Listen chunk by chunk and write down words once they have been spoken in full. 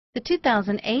The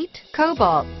 2008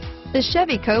 Cobalt. The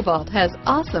Chevy Cobalt has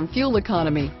awesome fuel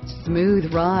economy,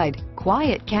 smooth ride,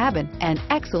 quiet cabin, and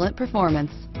excellent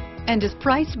performance, and is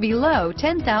priced below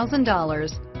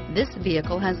 $10,000. This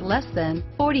vehicle has less than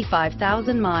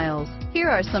 45,000 miles. Here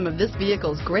are some of this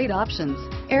vehicle's great options: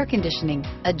 air conditioning,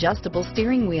 adjustable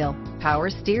steering wheel, power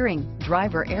steering,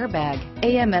 driver airbag,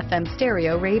 AM/FM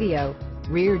stereo radio,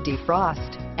 rear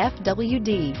defrost,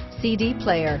 FWD, CD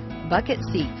player, bucket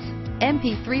seats,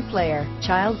 MP3 player,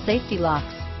 child safety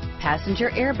locks, passenger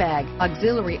airbag,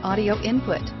 auxiliary audio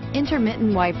input,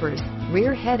 intermittent wipers,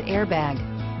 rear head airbag,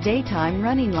 daytime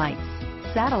running lights,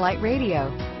 satellite radio,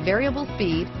 variable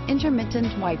speed,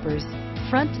 intermittent wipers,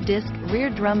 front disc rear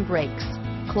drum brakes,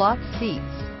 cloth seats.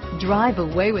 Drive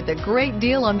away with a great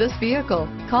deal on this vehicle.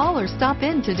 Call or stop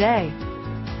in today.